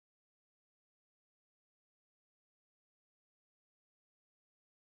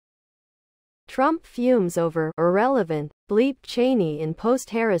Trump fumes over irrelevant bleep Cheney in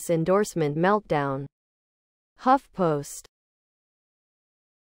post-Harris endorsement meltdown. HuffPost.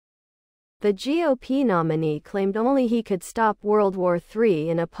 The GOP nominee claimed only he could stop World War III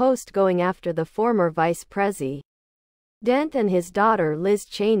in a post going after the former vice president and his daughter Liz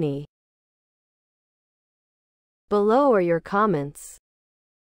Cheney. Below are your comments.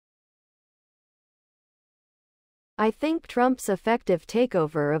 I think Trump's effective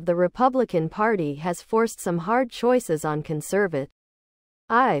takeover of the Republican Party has forced some hard choices on conservatives.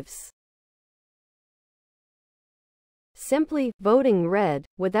 Simply voting red,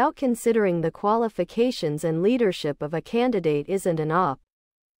 without considering the qualifications and leadership of a candidate, isn't an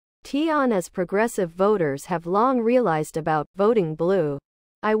option, as progressive voters have long realized about voting blue.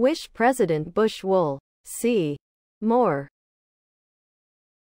 I wish President Bush will see more.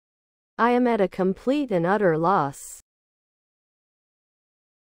 I am at a complete and utter loss.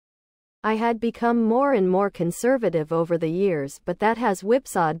 I had become more and more conservative over the years, but that has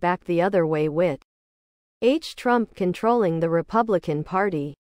whipsawed back the other way with Trump controlling the Republican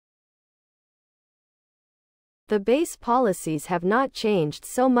Party. The base policies have not changed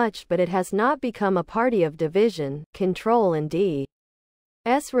so much, but it has not become a party of division, control and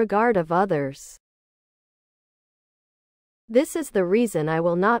disregard of others. This is the reason I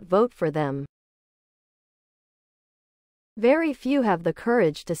will not vote for them. Very few have the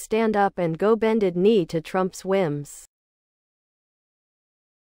courage to stand up and go bended knee to Trump's whims.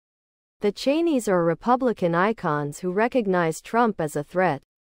 The Cheneys are Republican icons who recognize Trump as a threat.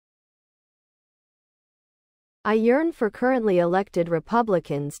 I yearn for currently elected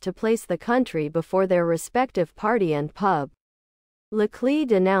Republicans to place the country before their respective party and publicly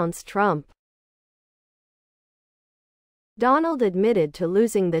denounce Trump. Donald admitted to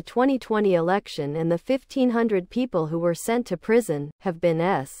losing the 2020 election, and the 1,500 people who were sent to prison have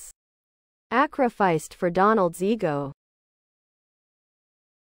been sacrificed for Donald's ego.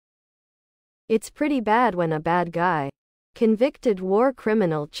 It's pretty bad when a bad guy, convicted war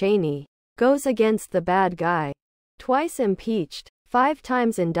criminal Cheney, goes against the bad guy. Twice impeached, 5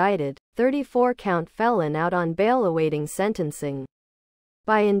 times indicted, 34-count felon out on bail awaiting sentencing,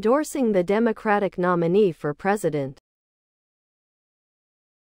 by endorsing the Democratic nominee for president.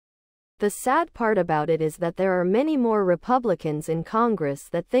 The sad part about it is that there are many more Republicans in Congress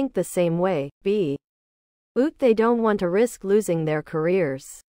that think the same way, but they don't want to risk losing their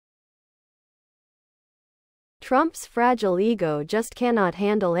careers. Trump's fragile ego just cannot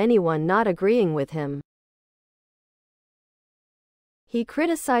handle anyone not agreeing with him. He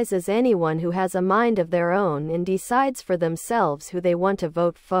criticizes anyone who has a mind of their own and decides for themselves who they want to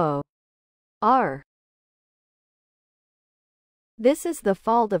vote for. This is the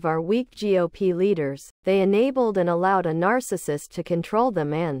fault of our weak GOP leaders. They enabled and allowed a narcissist to control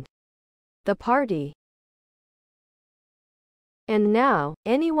them and the party. And now,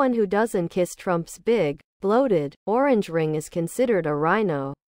 anyone who doesn't kiss Trump's big, bloated, orange ring is considered a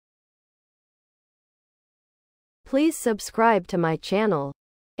rhino. Please subscribe to my channel.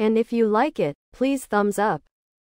 And if you like it, please thumbs up.